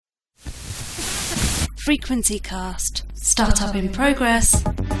Frequency Cast. Startup in progress.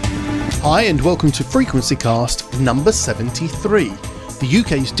 Hi and welcome to Frequency Cast number 73, the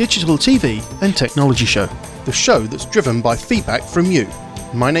UK's digital TV and technology show. The show that's driven by feedback from you.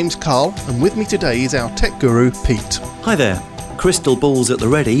 My name's Carl, and with me today is our tech guru, Pete. Hi there. Crystal balls at the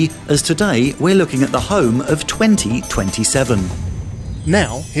ready, as today we're looking at the home of 2027.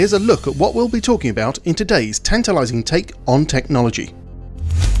 Now, here's a look at what we'll be talking about in today's tantalising take on technology.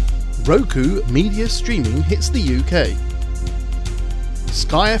 Roku media streaming hits the UK.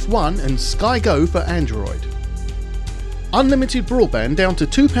 Sky F1 and Sky Go for Android. Unlimited broadband down to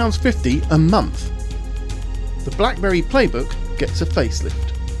 £2.50 a month. The BlackBerry Playbook gets a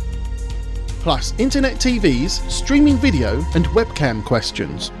facelift. Plus internet TVs, streaming video and webcam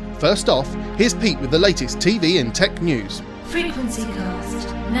questions. First off, here's Pete with the latest TV and tech news. Frequency Cast.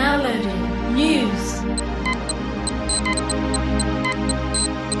 Now loading. News.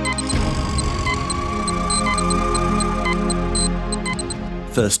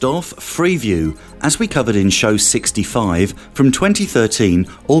 First off, Freeview. As we covered in show 65, from 2013,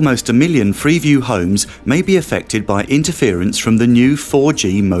 almost 1 million Freeview homes may be affected by interference from the new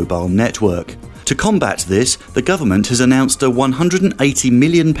 4G mobile network. To combat this, the government has announced a £180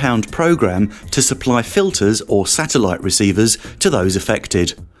 million programme to supply filters or satellite receivers to those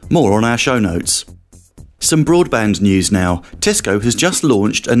affected. More on our show notes. Some broadband news now. Tesco has just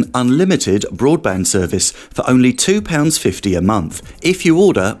launched an unlimited broadband service for only £2.50 a month if you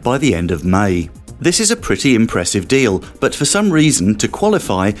order by the end of May. This is a pretty impressive deal, but for some reason, to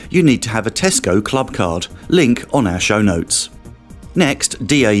qualify, you need to have a Tesco Club card. Link on our show notes. Next,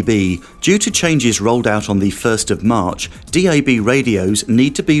 DAB. Due to changes rolled out on the 1st of March, DAB radios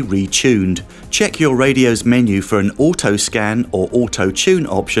need to be retuned. Check your radio's menu for an auto scan or auto tune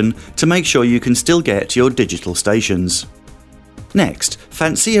option to make sure you can still get your digital stations. Next,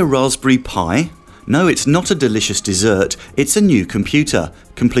 fancy a Raspberry Pi? No, it's not a delicious dessert, it's a new computer,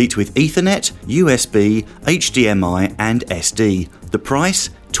 complete with Ethernet, USB, HDMI and SD. The price?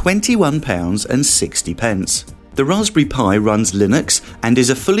 £21.60. The Raspberry Pi runs Linux and is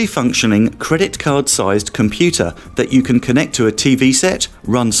a fully functioning credit card-sized computer that you can connect to a TV set,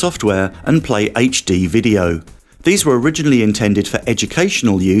 run software and play HD video. These were originally intended for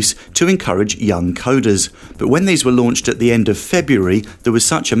educational use to encourage young coders, but when these were launched at the end of February, there was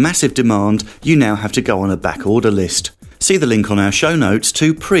such a massive demand you now have to go on a back order list. See the link on our show notes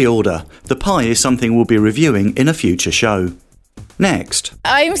to pre-order. The Pi is something we'll be reviewing in a future show. Next.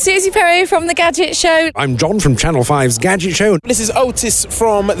 I'm Susie Perry from The Gadget Show. I'm John from Channel 5's Gadget Show. This is Otis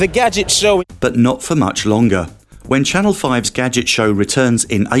from The Gadget Show. But not for much longer. When Channel 5's Gadget Show returns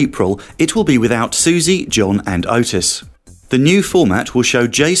in April, it will be without Susie, John and Otis. The new format will show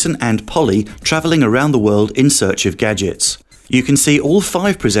Jason and Polly travelling around the world in search of gadgets. You can see all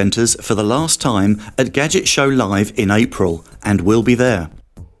 5 presenters for the last time at Gadget Show Live in April, and we'll be there.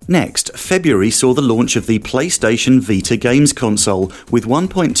 Next, February saw the launch of the PlayStation Vita games console, with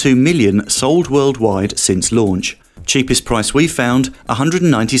 1.2 million sold worldwide since launch. Cheapest price we found,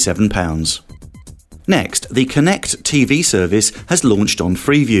 £197. Next, the Connect TV service has launched on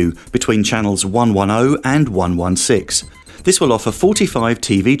Freeview between channels 110 and 116. This will offer 45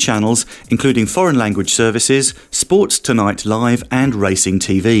 TV channels, including foreign language services, Sports Tonight Live and Racing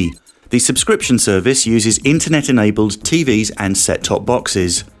TV. The subscription service uses internet-enabled TVs and set-top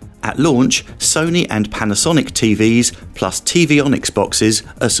boxes. At launch, Sony and Panasonic TVs plus TVonix boxes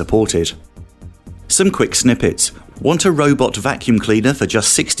are supported. Some quick snippets. Want a robot vacuum cleaner for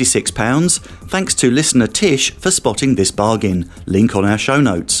just £66? Thanks to listener Tish for spotting this bargain. Link on our show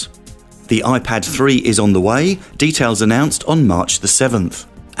notes. The iPad 3 is on the way, details announced on March the 7th.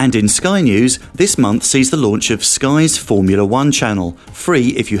 And in Sky News, this month sees the launch of Sky's Formula 1 channel,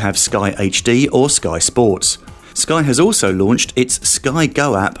 free if you have Sky HD or Sky Sports. Sky has also launched its Sky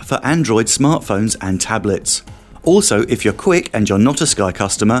Go app for Android smartphones and tablets. Also, if you're quick and you're not a Sky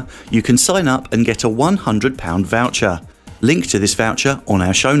customer, you can sign up and get a £100 voucher. Link to this voucher on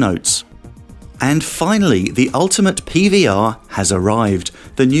our show notes. And finally, the ultimate PVR has arrived.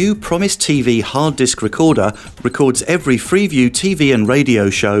 The new Promise TV hard disk recorder records every Freeview TV and radio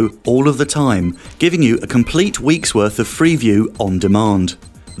show all of the time, giving you a complete week's worth of Freeview on demand.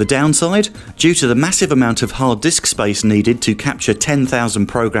 The downside? Due to the massive amount of hard disk space needed to capture 10,000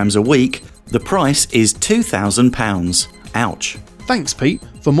 programmes a week, the price is £2,000. Ouch. Thanks, Pete.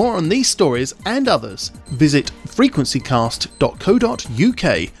 For more on these stories and others, visit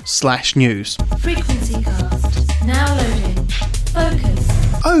frequencycast.co.uk/news. Frequency Cast. Now loading.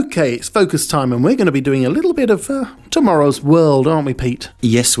 Focus. Okay, it's focus time, and we're going to be doing a little bit of tomorrow's world, aren't we, Pete?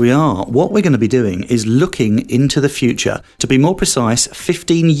 Yes, we are. What we're going to be doing is looking into the future. To be more precise,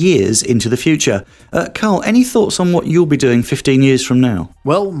 15 years into the future. Carl, any thoughts on what you'll be doing 15 years from now?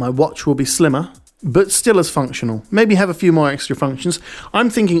 Well, my watch will be slimmer, but still as functional. Maybe have a few more extra functions.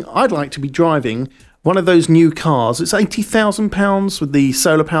 I'm thinking I'd like to be driving one of those new cars. It's £80,000 with the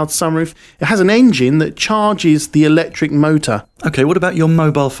solar-powered sunroof. It has an engine that charges the electric motor. Okay, what about your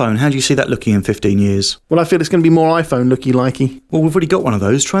mobile phone? How do you see that looking in 15 years? Well, I feel it's going to be more iPhone looky-likey. Well, we've already got one of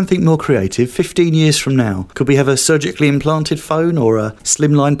those. Try and think more creative. 15 years from now. Could we have a surgically implanted phone or a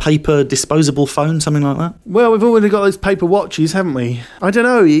slimline paper disposable phone, something like that? Well, we've already got those paper watches, haven't we? I don't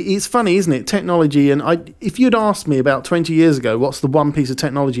know. It's funny, isn't it? Technology. And if you'd asked me about 20 years ago, what's the one piece of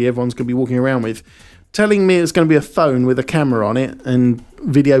technology everyone's going to be walking around with, telling me it's going to be a phone with a camera on it and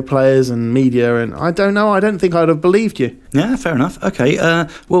video players and media, and I don't know, I don't think I'd have believed you. Yeah, fair enough. Okay,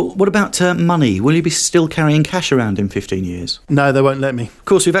 well, what about money? Will you be still carrying cash around in 15 years? No, they won't let me. Of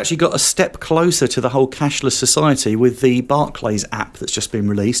course, we've actually got a step closer to the whole cashless society with the Barclays app that's just been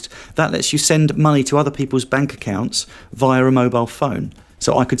released. That lets you send money to other people's bank accounts via a mobile phone.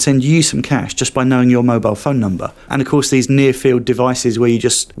 So I could send you some cash just by knowing your mobile phone number. And of course, these near-field devices where you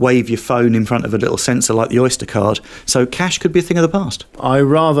just wave your phone in front of a little sensor like the Oyster card. So cash could be a thing of the past. I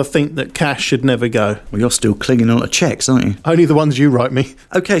rather think that cash should never go. Well, you're still clinging on to cheques, aren't you? Only the ones you write me.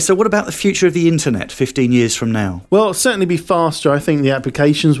 OK, so what about the future of the internet 15 years from now? Well, it'll certainly be faster. I think the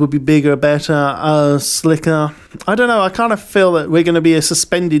applications would be bigger, better, slicker. I don't know, I kind of feel that we're going to be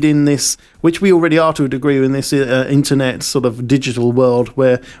suspended in this, which we already are to a degree in this internet sort of digital world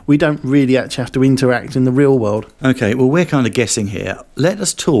where we don't really actually have to interact in the real world. OK, well, we're kind of guessing here. Let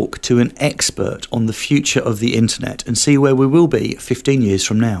us talk to an expert on the future of the internet and see where we will be 15 years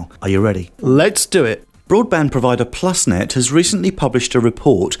from now. Are you ready? Let's do it. Broadband provider PlusNet has recently published a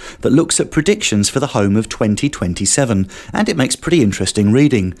report that looks at predictions for the home of 2027, and it makes pretty interesting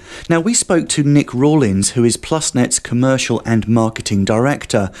reading. Now, we spoke to Nick Rawlins, who is PlusNet's Commercial and Marketing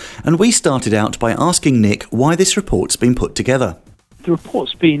Director, and we started out by asking Nick why this report's been put together. The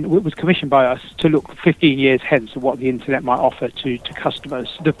was commissioned by us to look 15 years hence at what the internet might offer to customers.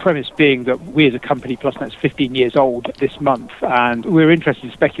 The premise being that we as a company, PlusNet's 15 years old this month, and we're interested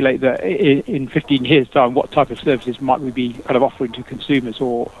to speculate that in 15 years' time, what type of services might we be kind of offering to consumers,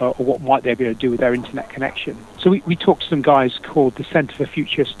 or what might they be able to do with their internet connection. So we talked to some guys called the Centre for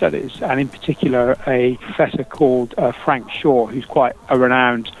Future Studies, and in particular a professor called Frank Shaw, who's quite a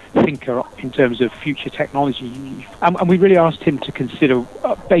renowned thinker in terms of future technology. And we really asked him to consider,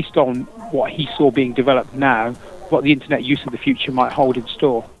 based on what he saw being developed now, what the internet use of the future might hold in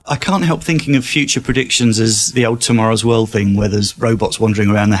store. I can't help thinking of future predictions as the old Tomorrow's World thing, where there's robots wandering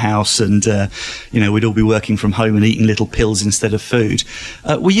around the house and, we'd all be working from home and eating little pills instead of food.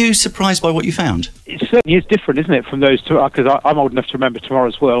 Were you surprised by what you found? It certainly is different, isn't it, from those two? Because I'm old enough to remember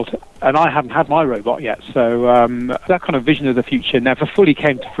Tomorrow's World, and I haven't had my robot yet. So that kind of vision of the future never fully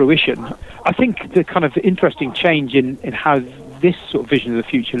came to fruition. I think the kind of interesting change in how this sort of vision of the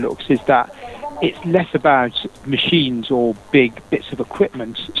future looks is that it's less about machines or big bits of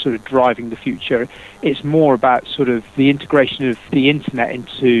equipment sort of driving the future. It's more about sort of the integration of the internet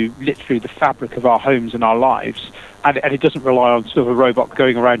into literally the fabric of our homes and our lives. And it doesn't rely on sort of a robot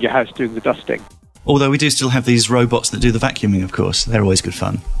going around your house doing the dusting. Although we do still have these robots that do the vacuuming, of course. They're always good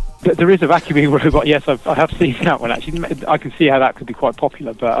fun. But there is a vacuuming robot, yes, I have seen that one actually. I can see how that could be quite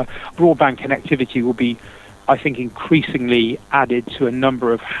popular, but broadband connectivity will be, I think, increasingly added to a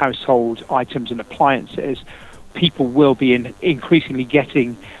number of household items and appliances. People will be increasingly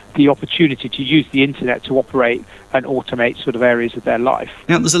getting the opportunity to use the internet to operate and automate sort of areas of their life.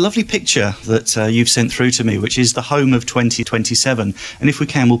 Now, there's a lovely picture that you've sent through to me, which is the home of 2027. And if we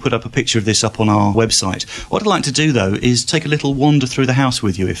can, we'll put up a picture of this up on our website. What I'd like to do, though, is take a little wander through the house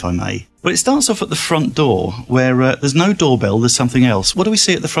with you, if I may. Well, it starts off at the front door, where there's no doorbell, there's something else. What do we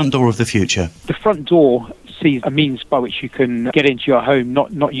see at the front door of the future? The front door sees a means by which you can get into your home,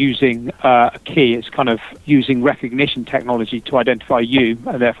 not using a key. It's kind of using recognition technology to identify you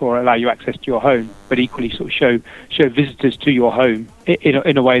and therefore allow you access to your home, but equally sort of show visitors to your home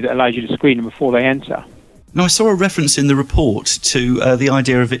in a way that allows you to screen them before they enter. Now, I saw a reference in the report to the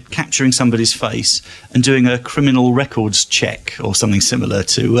idea of it capturing somebody's face and doing a criminal records check or something similar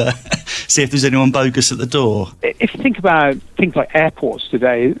to see if there's anyone bogus at the door. If you think about things like airports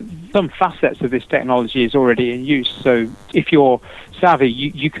today, some facets of this technology is already in use. So if you're savvy,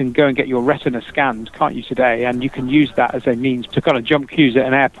 you can go and get your retina scanned, can't you, today? And you can use that as a means to kind of jump queues at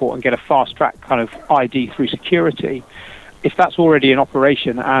an airport and get a fast-track kind of ID through security. If that's already in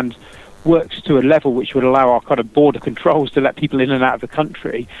operation and works to a level which would allow our kind of border controls to let people in and out of the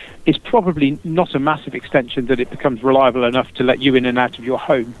country, is probably not a massive extension that it becomes reliable enough to let you in and out of your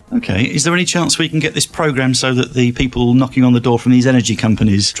home. Okay, is there any chance we can get this programmed so that the people knocking on the door from these energy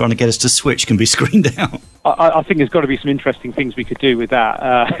companies trying to get us to switch can be screened out? I think there's got to be some interesting things we could do with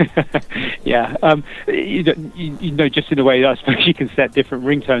that. Yeah. Just in a way, I suppose you can set different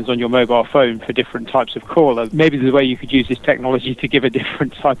ringtones on your mobile phone for different types of caller. Maybe there's a way you could use this technology to give a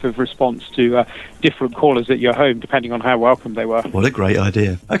different type of response to different callers at your home, depending on how welcome they were. What a great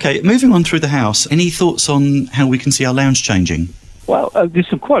idea. Okay, moving on through the house, any thoughts on how we can see our lounge changing? Well, there's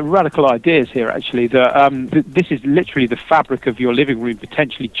some quite radical ideas here, actually. This is literally the fabric of your living room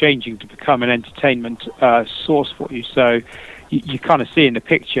potentially changing to become an entertainment source for you. So you kind of see in the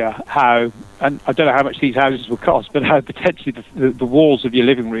picture how, and I don't know how much these houses will cost, but how potentially the walls of your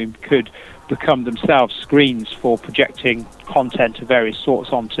living room could become themselves screens for projecting content of various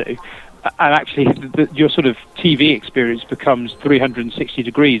sorts onto. And actually, your sort of TV experience becomes 360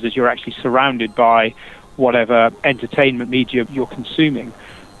 degrees as you're actually surrounded by whatever entertainment media you're consuming.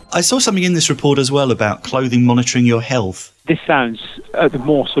 I saw something in this report as well about clothing monitoring your health. This sounds at the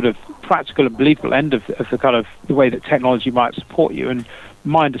more sort of practical and believable end of the kind of the way that technology might support you. And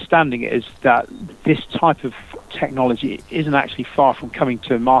my understanding is that this type of technology isn't actually far from coming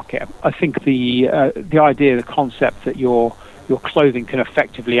to market. I think the idea, the concept that your clothing can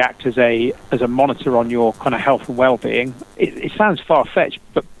effectively act as a monitor on your kind of health and well-being, it sounds far-fetched,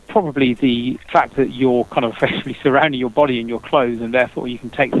 but probably the fact that you're kind of effectively surrounding your body in your clothes, and therefore you can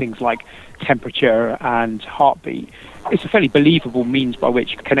take things like temperature and heartbeat. It's a fairly believable means by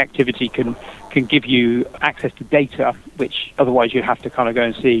which connectivity can give you access to data, which otherwise you'd have to kind of go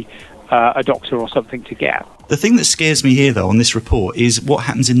and see a doctor or something to get. The thing that scares me here, though, on this report is what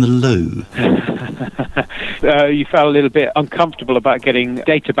happens in the loo. You felt a little bit uncomfortable about getting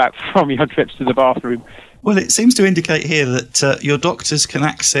data back from your trips to the bathroom. Well, it seems to indicate here that your doctors can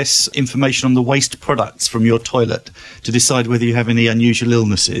access information on the waste products from your toilet to decide whether you have any unusual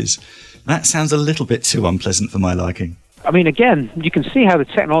illnesses. That sounds a little bit too unpleasant for my liking. I mean, again, you can see how the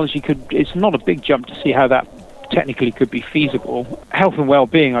technology it's not a big jump to see how that technically could be feasible. Health and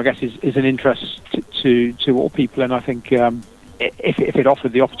well-being, I guess, is an interest to all people, and I think if it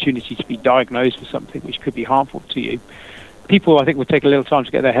offered the opportunity to be diagnosed with something which could be harmful to you, people, I think, would take a little time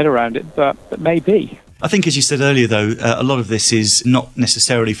to get their head around it, but maybe. I think, as you said earlier, though, a lot of this is not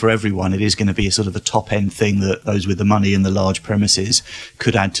necessarily for everyone. It is going to be a sort of a top-end thing that those with the money and the large premises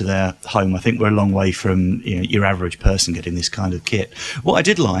could add to their home. I think we're a long way from your average person getting this kind of kit. What I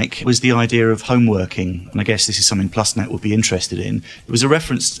did like was the idea of home working, and I guess this is something PlusNet would be interested in. It was a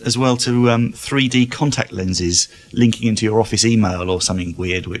reference as well to 3D contact lenses linking into your office email or something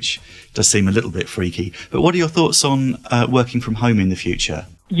weird, which does seem a little bit freaky. But what are your thoughts on working from home in the future?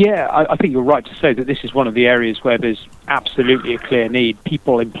 Yeah, I think you're right to say that this is one of the areas where there's absolutely a clear need.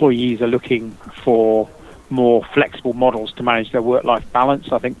 Employees are looking for more flexible models to manage their work-life balance.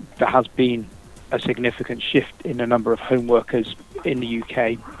 I think there has been a significant shift in the number of home workers in the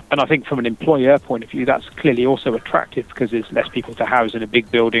UK. And I think from an employer point of view, that's clearly also attractive because there's less people to house in a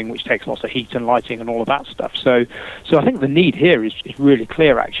big building, which takes lots of heat and lighting and all of that stuff. So I think the need here is really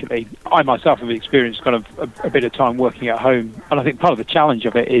clear, actually. I myself have experienced kind of a bit of time working at home. And I think part of the challenge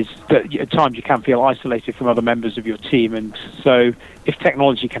of it is that at times you can feel isolated from other members of your team. And so if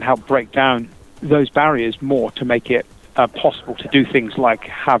technology can help break down those barriers more to make it possible to do things like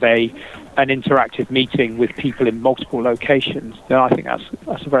have an interactive meeting with people in multiple locations, then I think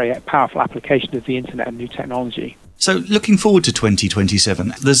that's a very powerful application of the internet and new technology. So looking forward to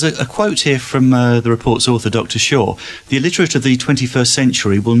 2027, there's a quote here from the report's author, Dr. Shaw. The illiterate of the 21st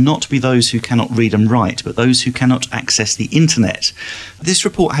century will not be those who cannot read and write, but those who cannot access the internet. This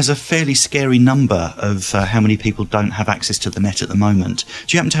report has a fairly scary number of how many people don't have access to the net at the moment.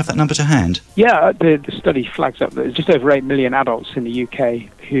 Do you happen to have that number to hand? Yeah, the study flags up that there's just over 8 million adults in the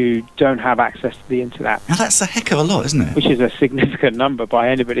UK who don't have access to the internet. Now that's a heck of a lot, isn't it? Which is a significant number by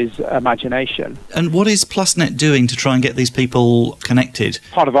anybody's imagination. And what is PlusNet doing to try and get these people connected?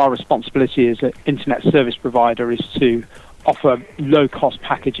 Part of our responsibility as an internet service provider is to offer low-cost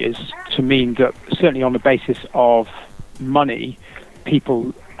packages to mean that certainly on the basis of money,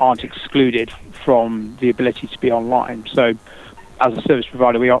 people aren't excluded from the ability to be online. So as a service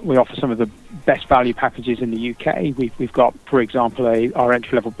provider, we offer some of the best value packages in the UK. We've got, for example, our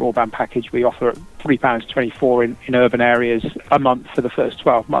entry-level broadband package. We offer £3.24 in urban areas a month for the first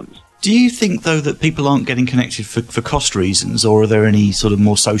 12 months. Do you think, though, that people aren't getting connected for cost reasons, or are there any sort of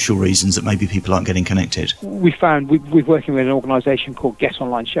more social reasons that maybe people aren't getting connected? We found, we're working with an organisation called Get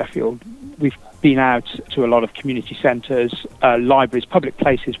Online Sheffield. we've been out to a lot of community centres, libraries, public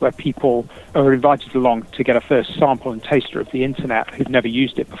places where people are invited along to get a first sample and taster of the internet who've never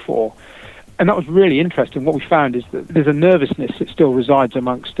used it before. And that was really interesting. What we found is that there's a nervousness that still resides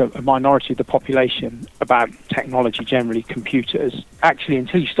amongst a minority of the population about technology, generally computers. Actually,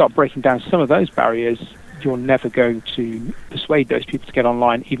 until you start breaking down some of those barriers, you're never going to persuade those people to get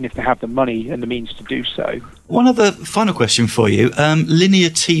online, even if they have the money and the means to do so. One other final question for you. Linear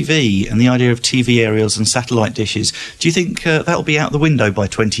TV and the idea of TV aerials and satellite dishes, do you think that'll be out the window by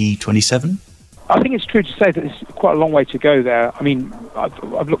 2027? I think it's true to say that there's quite a long way to go there. I mean,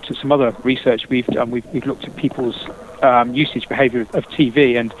 I've looked at some other research we've done. We've looked at people's usage behaviour of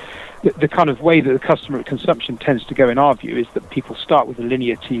TV, and the kind of way that the customer consumption tends to go, in our view, is that people start with a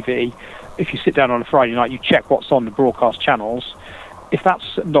linear TV. If you sit down on a Friday night, you check what's on the broadcast channels. If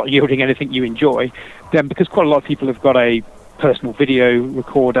that's not yielding anything you enjoy, then because quite a lot of people have got a personal video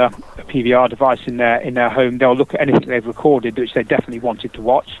recorder, a PVR device in their home, they'll look at anything they've recorded which they definitely wanted to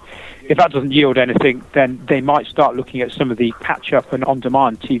watch. If that doesn't yield anything, then they might start looking at some of the catch-up and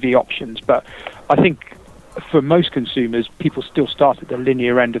on-demand TV options. But I think for most consumers, people still start at the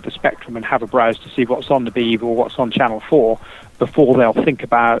linear end of the spectrum and have a browse to see what's on the Beeb or what's on Channel 4 before they'll think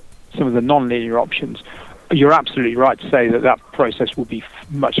about some of the non-linear options. You're absolutely right to say that process will be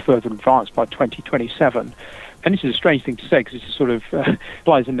much further advanced by 2027. And this is a strange thing to say because it sort of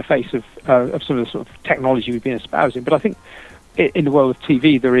flies in the face of some of the sort of technology we've been espousing. But I think in the world of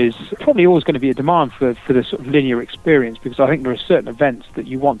TV, there is probably always going to be a demand for the sort of linear experience, because I think there are certain events that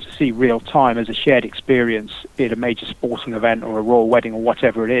you want to see real time as a shared experience, be it a major sporting event or a royal wedding or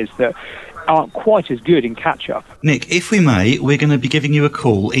whatever it is, that aren't quite as good in catch-up. Nick, if we may, we're going to be giving you a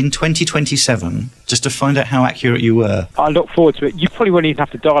call in 2027 just to find out how accurate you were. I look forward to it. You probably won't even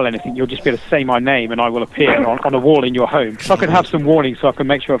have to dial anything. You'll just be able to say my name and I will appear on a wall in your home. If I could have some warning so I can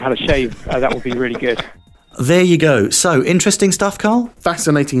make sure I've had a shave, that would be really good. There you go. So, interesting stuff, Carl?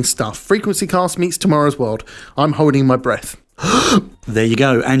 Fascinating stuff. Frequency Cast meets tomorrow's world. I'm holding my breath. There you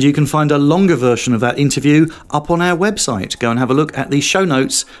go. And you can find a longer version of that interview up on our website. Go and have a look at the show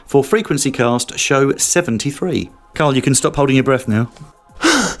notes for Frequency Cast show 73. Carl, you can stop holding your breath now.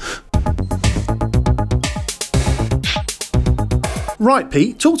 Right,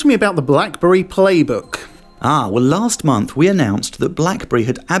 Pete, talk to me about the BlackBerry Playbook. Well, last month we announced that BlackBerry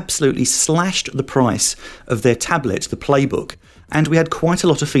had absolutely slashed the price of their tablet, the Playbook, and we had quite a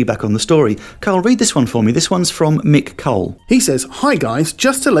lot of feedback on the story. Carl, read this one for me. This one's from Mick Cole. He says, "Hi guys,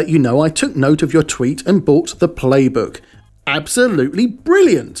 just to let you know I took note of your tweet and bought the Playbook. Absolutely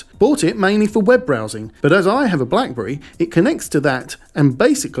brilliant. Bought it mainly for web browsing, but as I have a BlackBerry, it connects to that and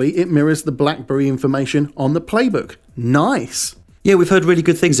basically it mirrors the BlackBerry information on the Playbook. Nice." Yeah, we've heard really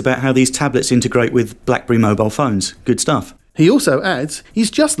good things about how these tablets integrate with BlackBerry mobile phones. Good stuff. He also adds,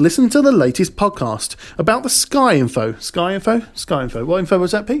 he's just listened to the latest podcast about the Sky Info. Sky Info? Sky Info. What info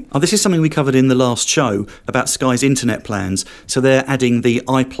was that, Pete? This is something we covered in the last show about Sky's internet plans. So they're adding the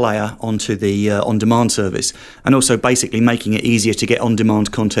iPlayer onto the on-demand service and also basically making it easier to get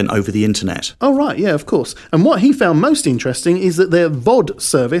on-demand content over the internet. Oh, right, yeah, of course. And what he found most interesting is that their VOD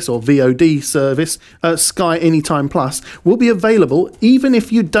service, or VOD service, Sky Anytime Plus, will be available even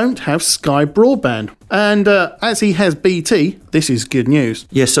if you don't have Sky Broadband. And as he has BT, this is good news.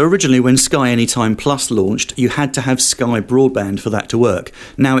 Yeah, so originally when Sky Anytime Plus launched, you had to have Sky Broadband for that to work.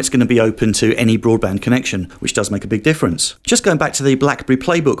 Now it's going to be open to any broadband connection, which does make a big difference. Just going back to the BlackBerry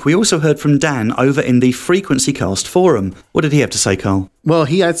Playbook, we also heard from Dan over in the Frequency Cast forum. What did he have to say, Carl? Well,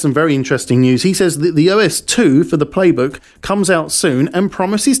 he had some very interesting news. He says that the OS 2 for the Playbook comes out soon and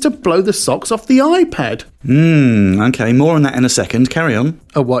promises to blow the socks off the iPad. Okay, more on that in a second. Carry on.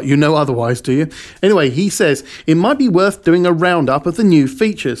 Oh, what? You know otherwise, do you? Anyway, he says it might be worth doing a roundup of the new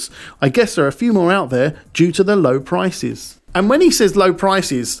features. I guess there are a few more out there due to the low prices. And when he says low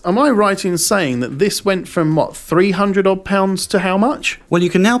prices, am I right in saying that this went from, £300 odd to how much? Well, you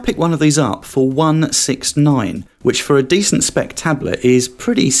can now pick one of these up for $169, which for a decent spec tablet is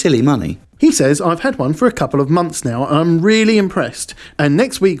pretty silly money. He says, I've had one for a couple of months now and I'm really impressed. And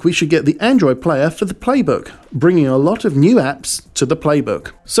next week we should get the Android player for the Playbook, bringing a lot of new apps to the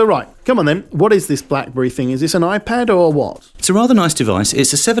Playbook. So right, come on then, what is this BlackBerry thing? Is this an iPad or what? It's a rather nice device.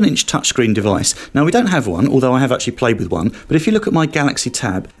 It's a 7-inch touchscreen device. Now, we don't have one, although I have actually played with one, but if you look at my Galaxy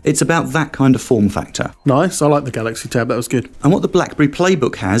Tab, it's about that kind of form factor. Nice, I like the Galaxy Tab, that was good. And what the BlackBerry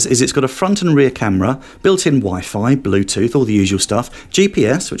Playbook has is it's got a front and rear camera, built-in Wi-Fi, Bluetooth, all the usual stuff,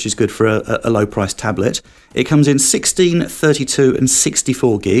 GPS, which is good for a low-priced tablet. It comes in 16, 32 and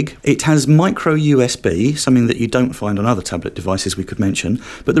 64 gig. It has micro USB, something streaming that you don't find on other tablet devices we could mention.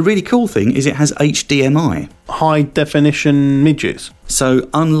 But the really cool thing is it has HDMI. High definition midgets. So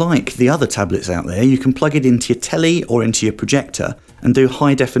unlike the other tablets out there, you can plug it into your telly or into your projector and do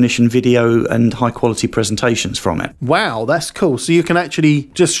high definition video and high quality presentations from it. Wow, that's cool. So you can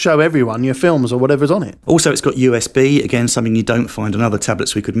actually just show everyone your films or whatever's on it. Also, it's got USB, again, something you don't find on other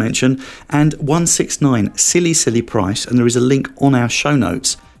tablets we could mention, and $169, silly price, and there is a link on our show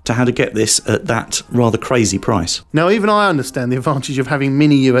notes to how to get this at that rather crazy price. Now, even I understand the advantage of having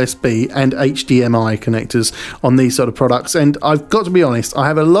mini USB and HDMI connectors on these sort of products, and I've got to be honest, I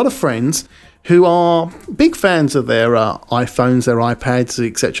have a lot of friends who are big fans of their iPhones, their iPads,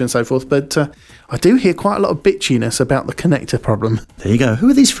 etc. and so forth, but I do hear quite a lot of bitchiness about the connector problem. There you go. Who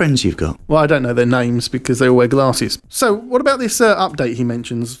are these friends you've got? Well, I don't know their names because they all wear glasses. So what about this update he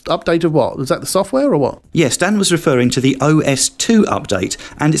mentions? Update of what? Was that the software or what? Yes, Dan was referring to the OS2 update,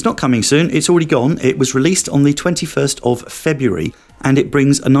 and it's not coming soon. It's already gone. It was released on the 21st of February, and it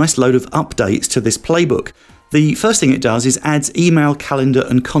brings a nice load of updates to this playbook. The first thing it does is adds email, calendar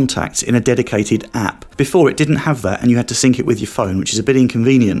and contacts in a dedicated app. Before it didn't have that and you had to sync it with your phone, which is a bit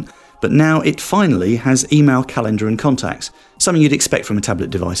inconvenient. But now it finally has email, calendar and contacts. Something you'd expect from a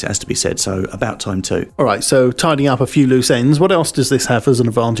tablet device, it has to be said, so about time too. Alright, so tidying up a few loose ends, what else does this have as an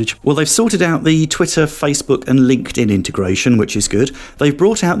advantage? Well, they've sorted out the Twitter, Facebook and LinkedIn integration, which is good. They've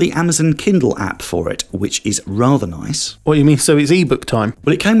brought out the Amazon Kindle app for it, which is rather nice. What do you mean, so it's ebook time?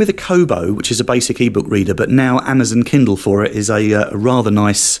 Well, it came with a Kobo, which is a basic ebook reader, but now Amazon Kindle for it is a rather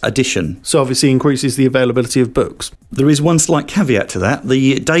nice addition. So obviously increases the availability of books. There is one slight caveat to that.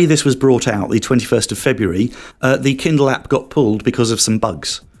 The day this was brought out, the 21st of February, the Kindle app got pulled because of some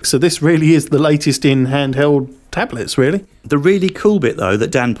bugs. So this really is the latest in handheld tablets, really? The really cool bit, though,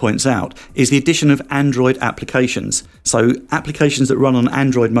 that Dan points out is the addition of Android applications. So applications that run on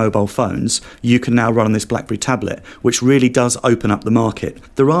Android mobile phones, you can now run on this BlackBerry tablet, which really does open up the market.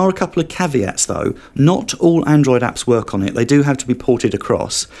 There are a couple of caveats, though. Not all Android apps work on it. They do have to be ported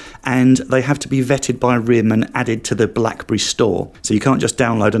across, and they have to be vetted by RIM and added to the BlackBerry store. So you can't just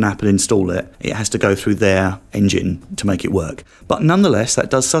download an app and install it. It has to go through their engine to make it work. But nonetheless,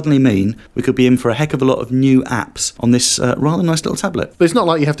 that does suddenly mean we could be in for a heck of a lot of new apps on this rather nice little tablet. But it's not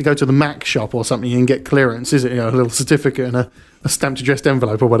like you have to go to the Mac shop or something and get clearance, is it? You know, a little certificate and a stamped addressed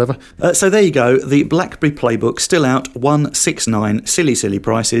envelope or whatever. So there you go, the BlackBerry Playbook, still out, $169, silly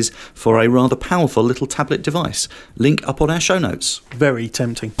prices for a rather powerful little tablet device. Link up on our show notes. Very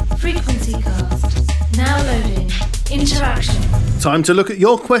tempting. Frequency Cast. Now loading. Interaction. Time to look at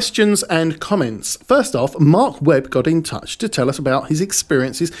your questions and comments. First off, Mark Webb got in touch to tell us about his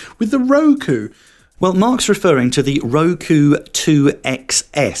experiences with the Roku. Well, Mark's referring to the Roku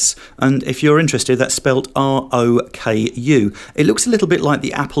 2XS, and if you're interested, that's spelled ROKU. It looks a little bit like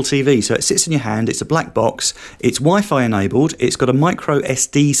the Apple TV, so it sits in your hand, it's a black box, it's Wi-Fi enabled, it's got a micro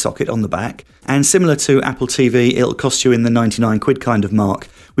SD socket on the back, and similar to Apple TV, it'll cost you in the 99 quid kind of mark.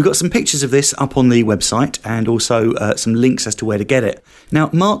 We've got some pictures of this up on the website and also some links as to where to get it.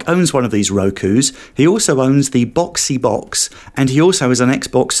 Now, Mark owns one of these Rokus. He also owns the Boxy Box, and he also has an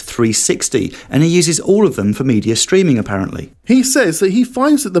Xbox 360, and he uses all of them for media streaming, apparently. He says that he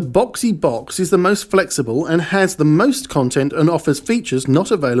finds that the Boxy Box is the most flexible and has the most content and offers features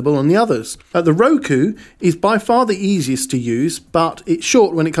not available on the others. The Roku is by far the easiest to use, but it's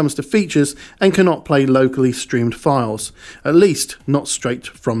short when it comes to features and cannot play locally streamed files, at least not straight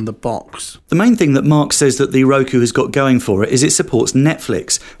from the box. The main thing that Mark says that the Roku has got going for it is it supports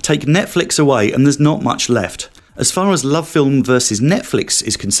Netflix. Take Netflix away and there's not much left. As far as LoveFilm versus Netflix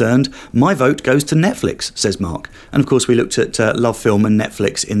is concerned, my vote goes to Netflix, says Mark. And of course we looked at LoveFilm and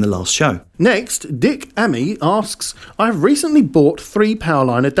Netflix in the last show. Next, Dick Amy asks, I've recently bought 3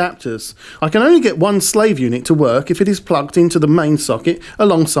 Powerline adapters. I can only get one slave unit to work if it is plugged into the main socket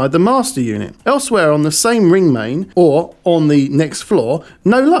alongside the master unit. Elsewhere on the same ring main or on the next floor,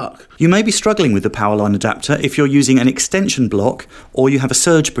 no luck. You may be struggling with the Powerline adapter if you're using an extension block or you have a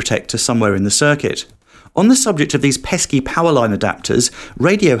surge protector somewhere in the circuit. On the subject of these pesky Powerline adapters,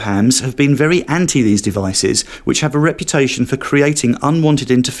 radio hams have been very anti these devices, which have a reputation for creating unwanted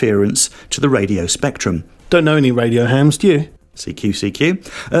interference to the radio spectrum. Don't know any radio hams, do you? CQ.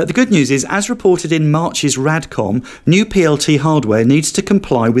 The good news is, as reported in March's Radcom, new PLT hardware needs to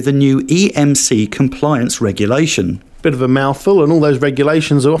comply with the new EMC compliance regulation. Bit of a mouthful, and all those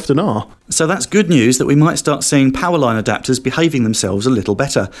regulations often are. So that's good news that we might start seeing Powerline adapters behaving themselves a little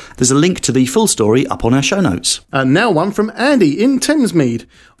better. There's a link to the full story up on our show notes. And now one from Andy in Thamesmead.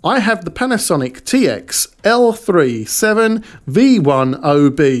 I have the Panasonic TX L37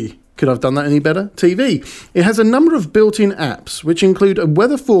 V10B. Could I have done that any better? TV. It has a number of built-in apps, which include a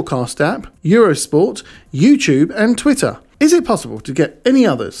weather forecast app, Eurosport, YouTube and Twitter. Is it possible to get any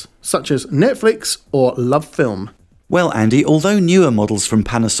others, such as Netflix or LoveFilm? Well, Andy, although newer models from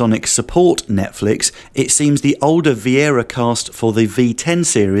Panasonic support Netflix, it seems the older Viera Cast for the V10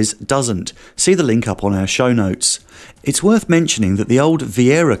 series doesn't. See the link up on our show notes. It's worth mentioning that the old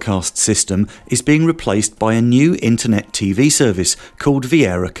Viera Cast system is being replaced by a new internet TV service called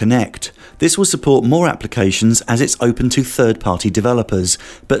Viera Connect. This will support more applications as it's open to third-party developers,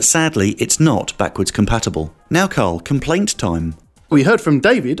 but sadly it's not backwards compatible. Now Carl, complaint time. We heard from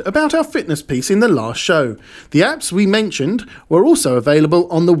David about our fitness piece in the last show. The apps we mentioned were also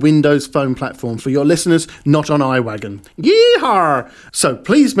available on the Windows Phone platform for your listeners not on iWagon. Yeehaw! So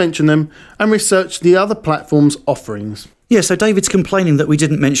please mention them and research the other platforms' offerings. Yeah, so David's complaining that we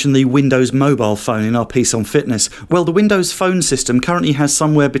didn't mention the Windows mobile phone in our piece on fitness. Well, the Windows Phone system currently has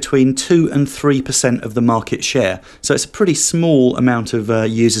somewhere between 2 and 3% of the market share. So it's a pretty small amount of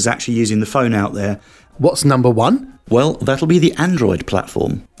users actually using the phone out there. What's number one? Well, that'll be the Android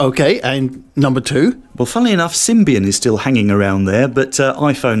platform. Okay, and number two? Well, funnily enough, Symbian is still hanging around there, but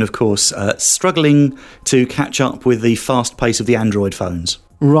iPhone, of course, struggling to catch up with the fast pace of the Android phones.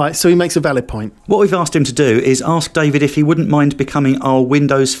 Right, so he makes a valid point. What we've asked him to do is ask David if he wouldn't mind becoming our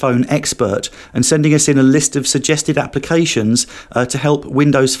Windows Phone expert and sending us in a list of suggested applications to help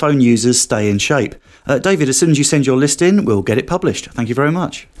Windows Phone users stay in shape. David, as soon as you send your list in, we'll get it published. Thank you very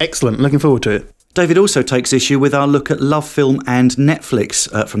much. Excellent, looking forward to it. David also takes issue with our look at LoveFilm and Netflix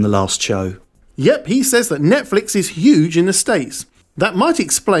from the last show. Yep, he says that Netflix is huge in the States. That might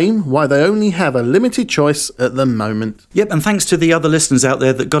explain why they only have a limited choice at the moment. Yep, and thanks to the other listeners out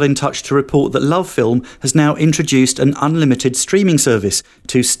there that got in touch to report that LoveFilm has now introduced an unlimited streaming service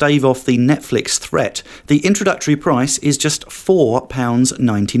to stave off the Netflix threat. The introductory price is just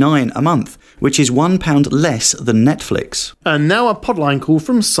 £4.99 a month, which is £1 less than Netflix. And now a podline call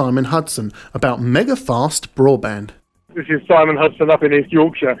from Simon Hudson about mega-fast broadband. This is Simon Hudson up in East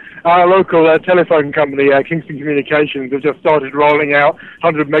Yorkshire. Our local telephone company, Kingston Communications, have just started rolling out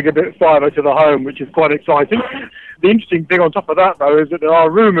 100 megabit fibre to the home, which is quite exciting. The interesting thing on top of that, though, is that there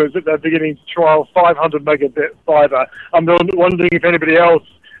are rumours that they're beginning to trial 500 megabit fibre. I'm wondering if anybody else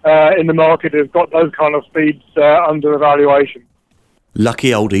in the market has got those kind of speeds under evaluation.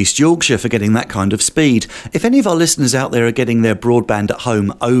 Lucky old East Yorkshire for getting that kind of speed. If any of our listeners out there are getting their broadband at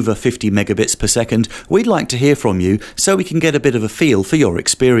home over 50 megabits per second, we'd like to hear from you so we can get a bit of a feel for your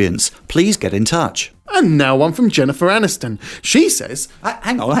experience. Please get in touch. And now one from Jennifer Aniston. She says...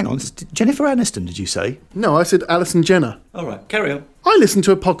 Hang on. Jennifer Aniston, did you say? No, I said Alison Jenner. All right, carry on. I listened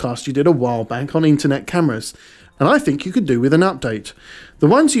to a podcast you did a while back on internet cameras, and I think you could do with an update. The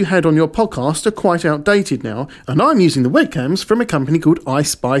ones you had on your podcast are quite outdated now, and I'm using the webcams from a company called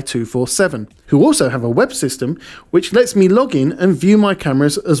iSpy247, who also have a web system which lets me log in and view my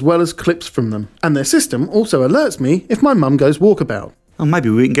cameras as well as clips from them. And their system also alerts me if my mum goes walkabout. Oh, maybe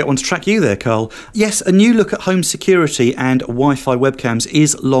we can get one to track you there, Carl. Yes, a new look at home security and Wi-Fi webcams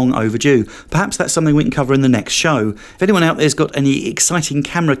is long overdue. Perhaps that's something we can cover in the next show. If anyone out there's got any exciting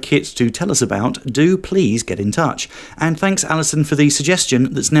camera kits to tell us about, do please get in touch. And thanks, Alison, for the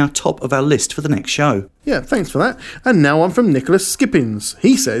suggestion that's now top of our list for the next show. Yeah, thanks for that. And now on from Nicholas Skippins.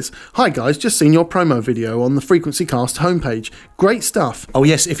 He says, "Hi guys, just seen your promo video on the Frequency Cast homepage. Great stuff." Oh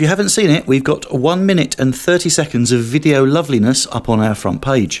yes, if you haven't seen it, we've got 1 minute and 30 seconds of video loveliness up on our front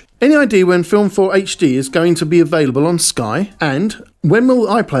page. Any idea when Film 4 HD is going to be available on Sky? And when will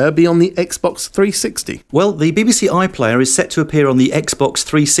iPlayer be on the Xbox 360? Well, the BBC iPlayer is set to appear on the Xbox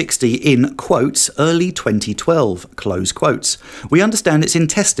 360 in, quotes, early 2012, close quotes. We understand it's in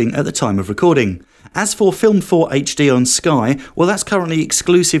testing at the time of recording. As for Film 4 HD on Sky, well, that's currently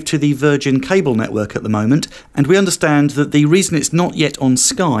exclusive to the Virgin cable network at the moment, and we understand that the reason it's not yet on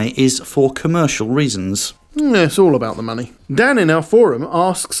Sky is for commercial reasons. It's all about the money. Dan in our forum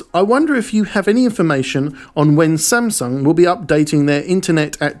asks, "I wonder if you have any information on when Samsung will be updating their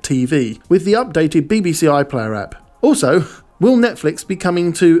Internet at TV with the updated BBC iPlayer app. Also, will Netflix be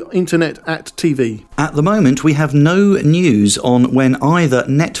coming to Internet at TV?" At the moment, we have no news on when either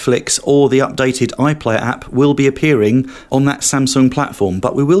Netflix or the updated iPlayer app will be appearing on that Samsung platform,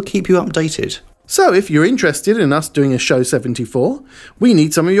 but we will keep you updated. So if you're interested in us doing a show 74, we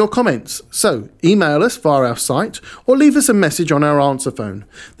need some of your comments. So email us via our site or leave us a message on our answer phone.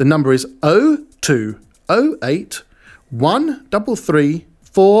 The number is 0208 133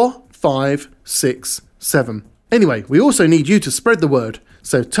 4567. Anyway, we also need you to spread the word.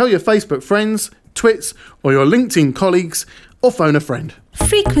 So tell your Facebook friends, twits, or your LinkedIn colleagues, or phone a friend.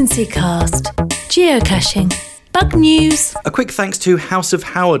 Frequency Cast. Geocaching. Bug news. A quick thanks to House of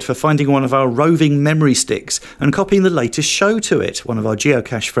Howard for finding one of our roving memory sticks and copying the latest show to it, one of our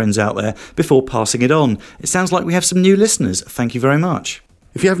geocache friends out there, before passing it on. It sounds like we have some new listeners. Thank you very much.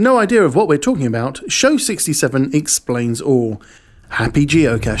 If you have no idea of what we're talking about, Show 67 explains all. Happy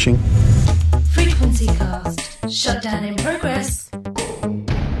geocaching. Frequency Cast. Shutdown in progress.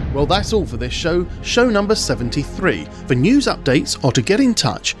 Well, that's all for this show, show number 73. For news updates or to get in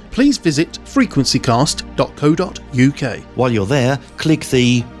touch, please visit frequencycast.co.uk. While you're there, click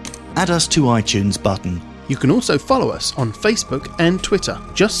the Add Us to iTunes button. You can also follow us on Facebook and Twitter.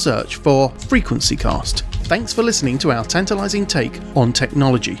 Just search for Frequency Cast. Thanks for listening to our tantalising take on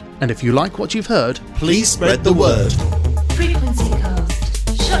technology. And if you like what you've heard, Please spread the word. Frequency